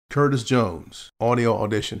Curtis Jones, audio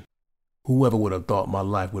audition. Whoever would have thought my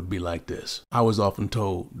life would be like this? I was often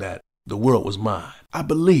told that the world was mine. I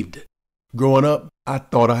believed it. Growing up, I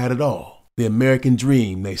thought I had it all. The American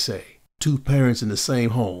dream, they say. 2 parents in the same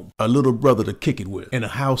home, a little brother to kick it with, and a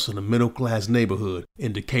house in a middle-class neighborhood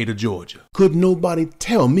in Decatur, Georgia. Couldn't nobody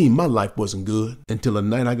tell me my life wasn't good until a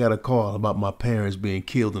night I got a call about my parents being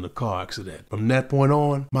killed in a car accident. From that point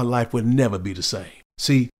on, my life would never be the same.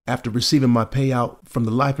 See, after receiving my payout from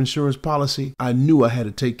the life insurance policy, I knew I had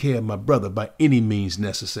to take care of my brother by any means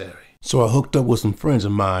necessary. So I hooked up with some friends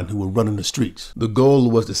of mine who were running the streets. The goal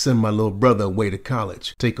was to send my little brother away to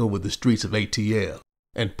college, take over the streets of ATL,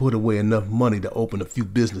 and put away enough money to open a few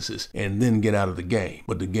businesses and then get out of the game.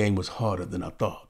 But the game was harder than I thought.